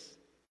frustrate us.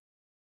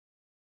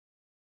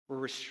 we're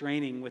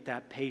restraining with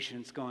that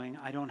patience, going,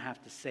 I don't have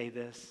to say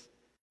this,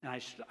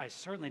 and I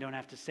certainly don't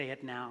have to say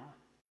it now.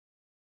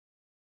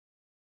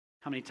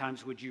 How many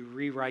times would you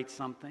rewrite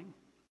something?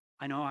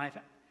 I know I've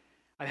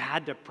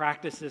had to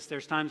practice this.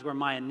 There's times where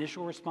my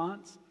initial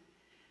response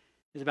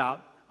is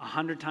about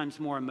 100 times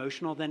more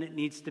emotional than it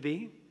needs to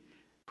be,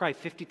 probably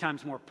 50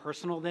 times more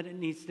personal than it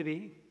needs to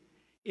be.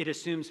 It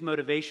assumes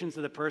motivations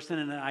of the person,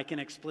 and I can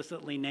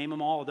explicitly name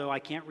them all, although I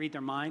can't read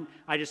their mind.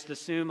 I just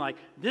assume, like,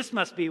 this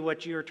must be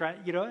what you're trying,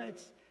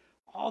 it's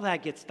all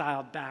that gets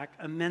dialed back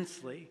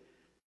immensely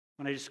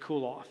when I just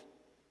cool off.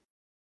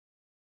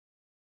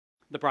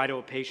 The bridle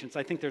of patience.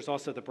 I think there's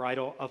also the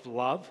bridle of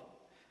love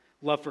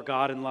for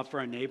God and love for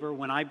our neighbor.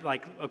 When I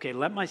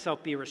let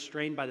myself be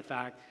restrained by the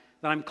fact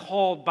that I'm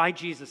called by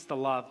Jesus to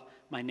love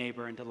my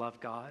neighbor and to love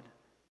God.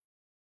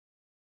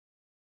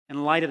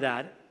 In light of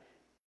that,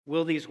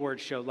 will these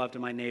words show love to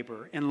my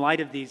neighbor? In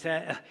light of these,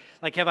 have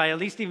I at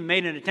least even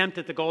made an attempt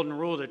at the golden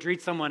rule to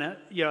treat someone,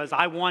 as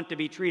I want to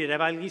be treated? Have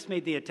I at least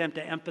made the attempt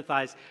to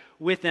empathize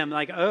with them?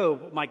 Like,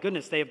 oh my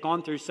goodness, they have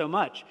gone through so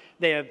much.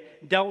 They have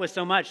dealt with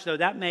so much, so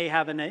that may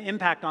have an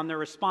impact on their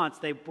response.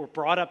 They were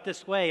brought up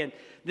this way, and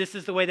this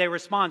is the way they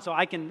respond. So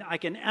I can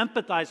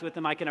empathize with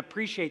them. I can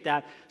appreciate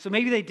that. So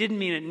maybe they didn't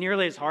mean it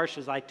nearly as harsh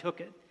as I took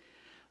it.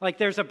 Like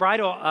there's a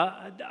bridle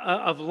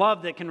of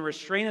love that can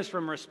restrain us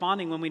from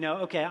responding when we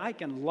know, okay, I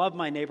can love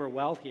my neighbor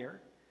well here.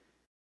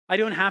 I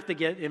don't have to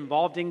get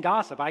involved in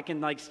gossip. I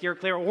can steer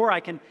clear, or I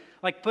can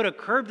put a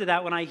curb to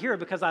that when I hear it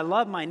because I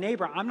love my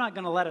neighbor. I'm not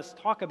going to let us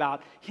talk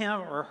about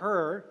him or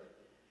her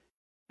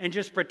and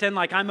just pretend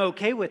like I'm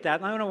okay with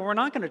that. No, we're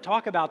not going to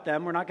talk about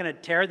them. We're not going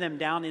to tear them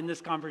down in this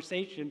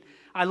conversation.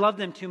 I love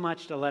them too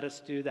much to let us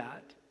do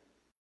that.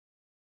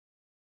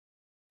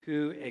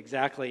 Who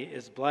exactly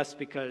is blessed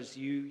because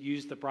you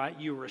use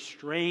you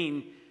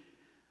restrain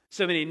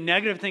so many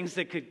negative things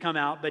that could come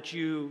out, but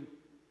you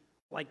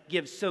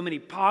give so many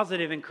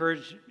positive,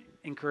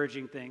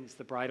 encouraging things.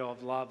 The bridle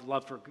of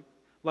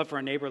love for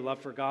a neighbor,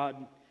 love for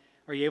God.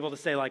 Are you able to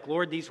say,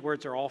 Lord, these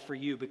words are all for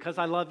you. Because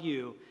I love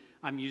you,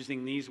 I'm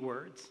using these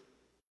words.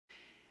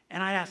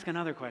 And I ask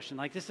another question.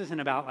 This isn't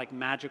about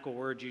magical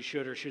words you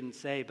should or shouldn't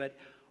say, but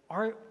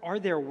are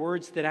there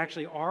words that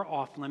actually are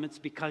off limits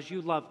because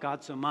you love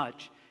God so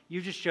much?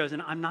 You've just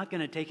chosen, I'm not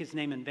going to take his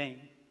name in vain.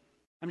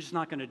 I'm just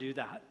not going to do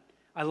that.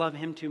 I love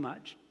him too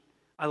much.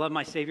 I love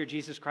my Savior,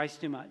 Jesus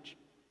Christ, too much.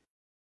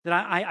 That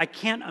I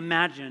can't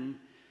imagine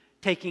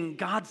taking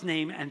God's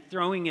name and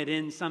throwing it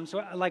in some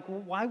sort,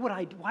 why would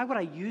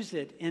I use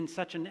it in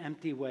such an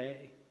empty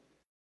way?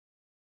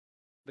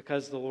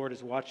 Because the Lord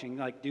is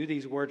watching. Do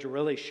these words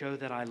really show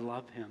that I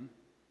love him?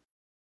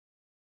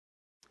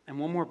 And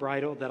one more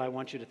bridle that I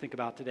want you to think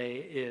about today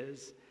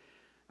is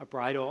a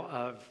bridle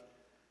of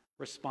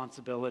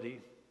responsibility.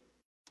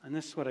 And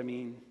this is what I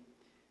mean.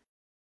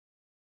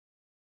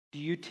 Do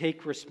you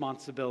take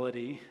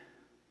responsibility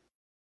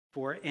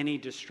for any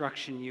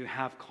destruction you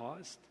have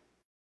caused?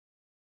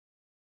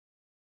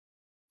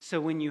 So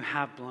when you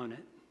have blown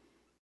it,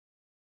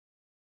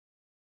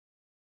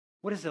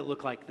 what does it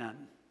look like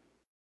then?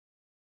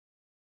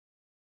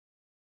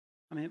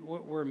 I mean,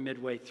 we're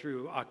midway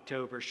through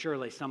October.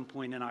 Surely some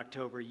point in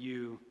October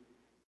you've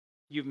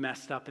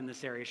messed up in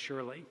this area,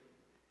 surely.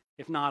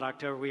 If not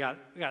October, we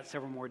got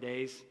several more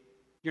days.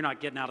 You're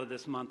not getting out of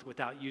this month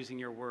without using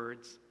your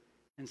words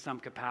in some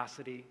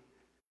capacity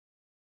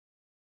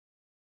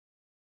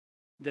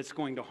that's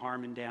going to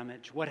harm and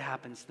damage. What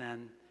happens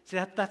then? See,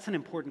 that's an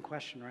important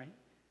question, right?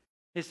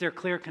 Is there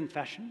clear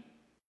confession?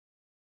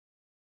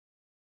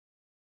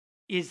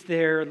 Is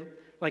there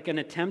an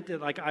attempt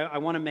at I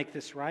want to make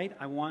this right?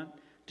 I want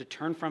to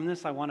turn from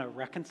this. I want to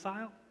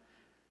reconcile?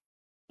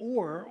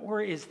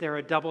 Or is there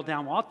a double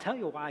down? Well, I'll tell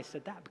you why I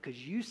said that,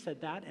 because you said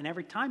that, and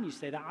every time you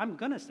say that, I'm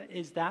going to say,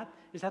 is that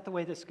the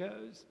way this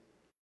goes?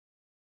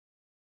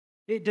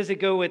 Does it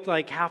go with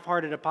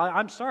half-hearted apology?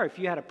 I'm sorry if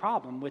you had a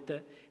problem with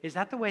it. Is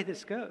that the way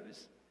this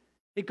goes?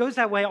 It goes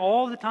that way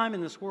all the time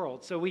in this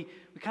world. So we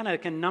kind of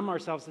can numb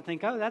ourselves to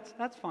think, oh,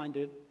 that's fine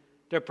to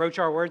approach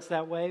our words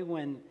that way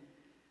when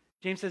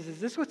James says, is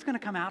this what's going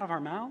to come out of our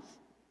mouths?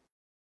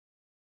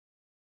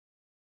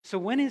 So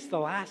when is the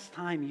last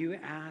time you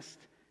asked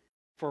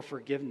for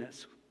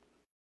forgiveness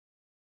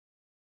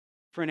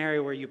for an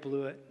area where you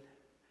blew it?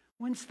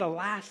 When's the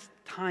last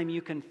time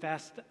you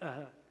confessed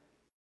a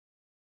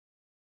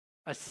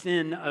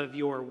sin of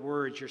your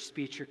words, your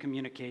speech, your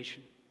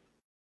communication?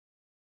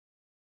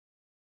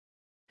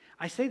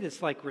 I say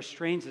this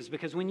restrains us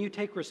because when you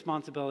take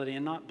responsibility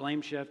and not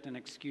blame shift and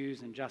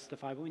excuse and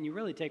justify, but when you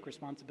really take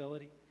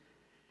responsibility,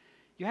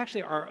 you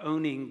actually are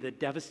owning the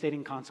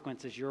devastating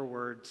consequences your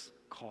words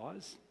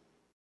cause.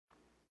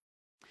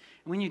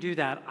 And when you do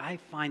that, I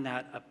find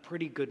that a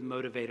pretty good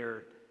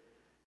motivator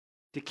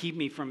to keep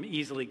me from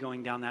easily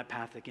going down that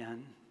path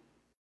again.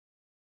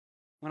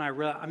 When I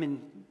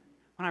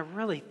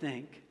really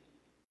think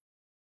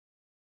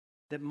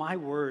that my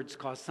words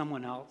cause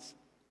someone else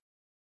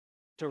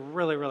to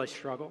really, really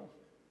struggle.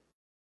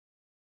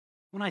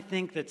 When I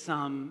think that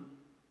some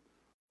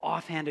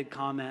offhanded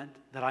comment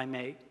that I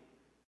make,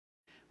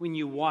 when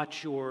you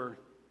watch your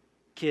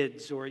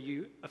kids or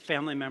a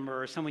family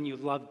member or someone you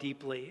love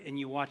deeply, and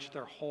you watch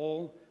their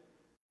whole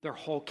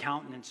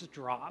countenance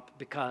drop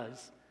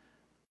because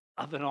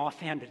of an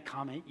offhanded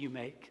comment you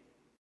make.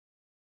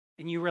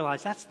 And you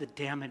realize that's the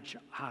damage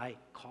I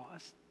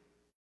caused.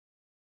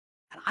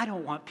 And I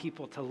don't want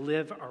people to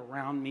live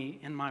around me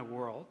in my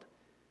world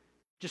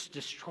just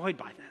destroyed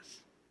by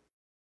this.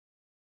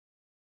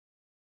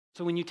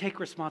 So when you take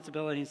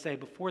responsibility and say,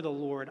 before the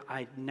Lord,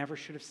 I never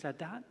should have said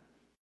that.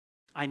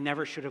 I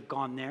never should have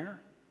gone there.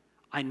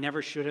 I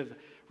never should have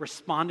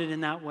responded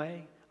in that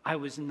way. I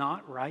was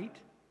not right.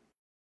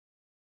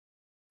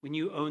 When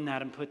you own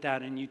that and put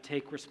that and you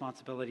take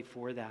responsibility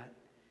for that,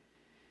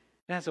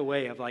 it has a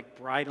way of like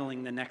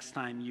bridling the next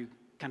time you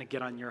kind of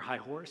get on your high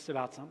horse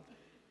about something.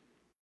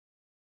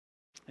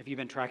 If you've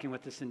been tracking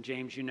with us in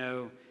James, you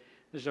know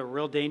there's a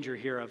real danger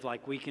here of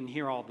like we can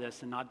hear all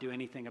this and not do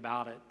anything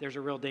about it. There's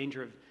a real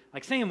danger of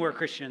like saying we're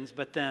Christians,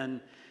 but then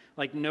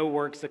like no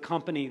works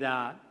accompany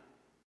that.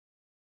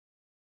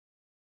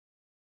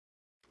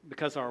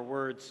 Because our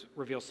words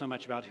reveal so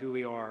much about who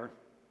we are,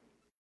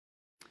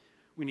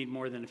 we need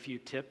more than a few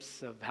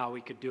tips of how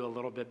we could do a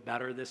little bit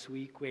better this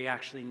week. We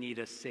actually need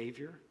a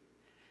Savior.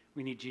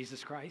 We need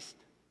Jesus Christ.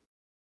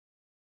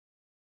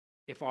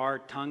 If our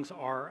tongues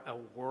are a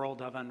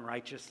world of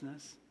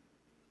unrighteousness,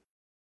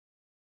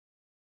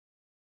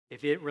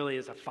 if it really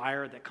is a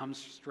fire that comes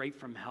straight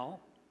from hell,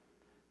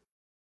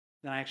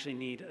 then I actually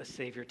need a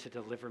Savior to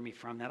deliver me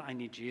from that. I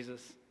need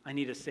Jesus. I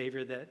need a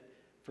Savior that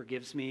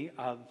forgives me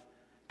of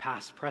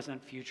past,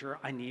 present, future.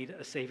 I need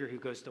a Savior who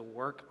goes to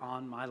work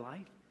on my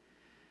life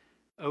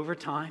over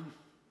time,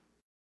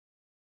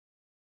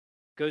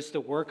 goes to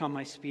work on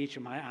my speech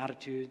and my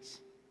attitudes.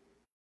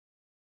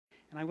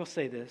 And I will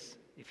say this,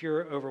 if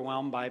you're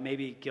overwhelmed by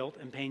maybe guilt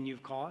and pain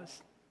you've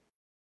caused,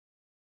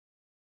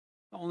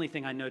 the only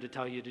thing I know to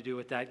tell you to do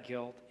with that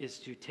guilt is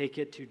to take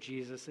it to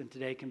Jesus, and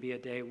today can be a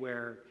day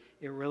where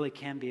it really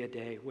can be a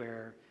day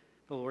where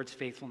the Lord's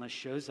faithfulness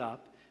shows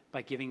up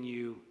by giving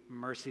you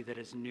mercy that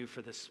is new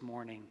for this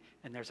morning,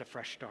 and there's a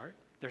fresh start.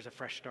 There's a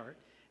fresh start.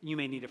 You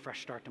may need a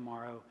fresh start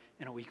tomorrow,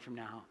 and a week from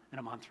now, and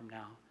a month from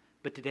now.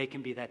 But today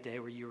can be that day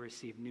where you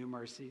receive new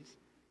mercies,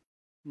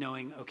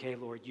 knowing, okay,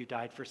 Lord, you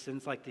died for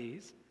sins like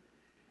these,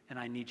 and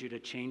I need you to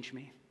change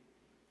me.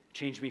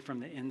 Change me from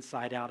the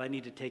inside out. I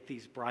need to take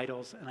these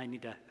bridles, and I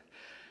need to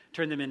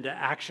turn them into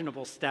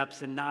actionable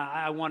steps, and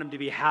I want them to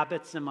be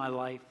habits in my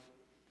life.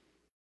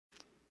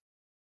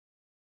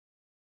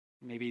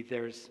 Maybe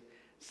there's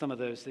some of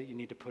those that you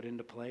need to put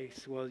into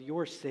place. Well,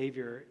 your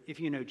Savior, if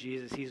you know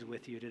Jesus, he's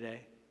with you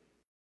today.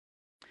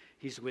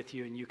 He's with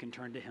you, and you can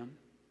turn to him.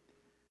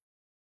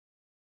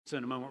 So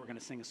in a moment, we're going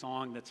to sing a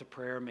song that's a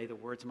prayer. May the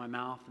words of my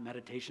mouth, the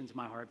meditations of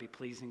my heart be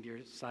pleasing to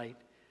your sight.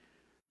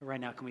 But right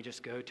now, can we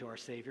just go to our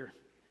Savior,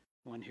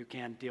 the one who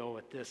can deal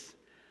with this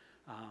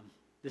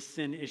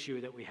sin issue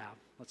that we have?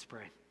 Let's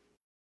pray.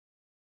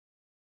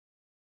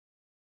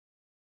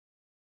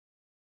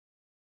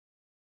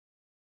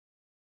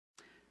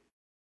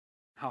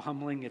 How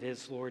humbling it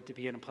is, Lord, to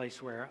be in a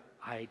place where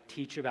I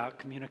teach about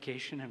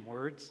communication and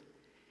words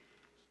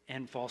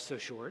and fall so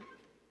short.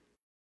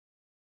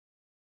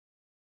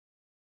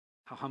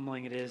 How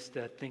humbling it is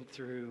to think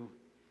through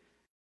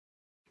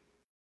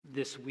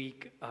this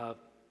week of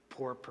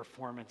poor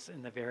performance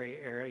in the very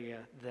area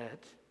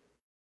that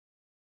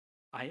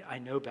I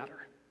know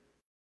better.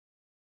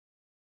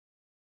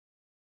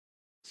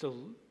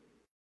 So,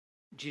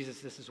 Jesus,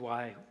 this is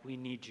why we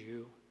need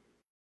you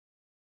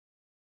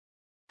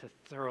to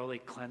thoroughly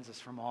cleanse us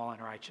from all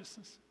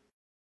unrighteousness.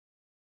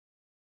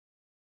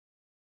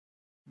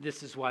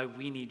 This is why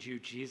we need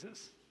you,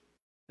 Jesus.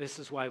 This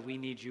is why we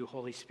need you,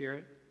 Holy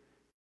Spirit,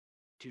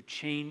 to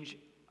change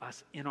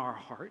us in our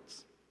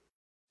hearts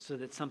so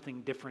that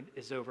something different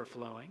is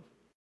overflowing.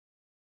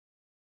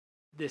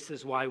 This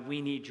is why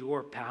we need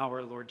your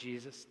power, Lord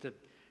Jesus, to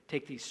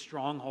take these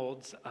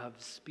strongholds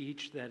of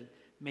speech that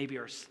maybe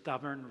are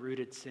stubborn,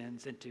 rooted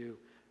sins and to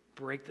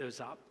break those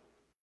up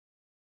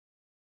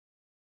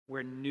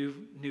where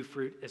new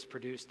fruit is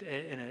produced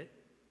in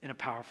a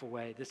powerful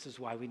way. This is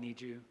why we need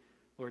you,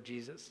 Lord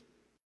Jesus.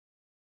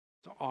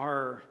 So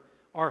our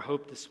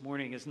hope this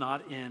morning is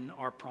not in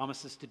our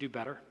promises to do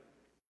better.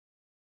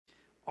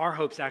 Our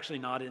hope's actually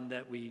not in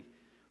that we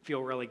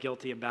feel really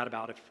guilty and bad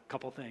about a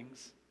couple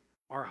things.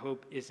 Our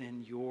hope is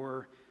in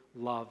your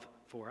love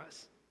for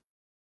us.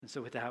 And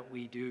so with that,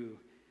 we do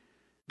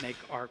make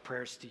our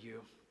prayers to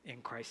you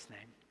in Christ's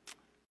name.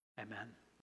 Amen.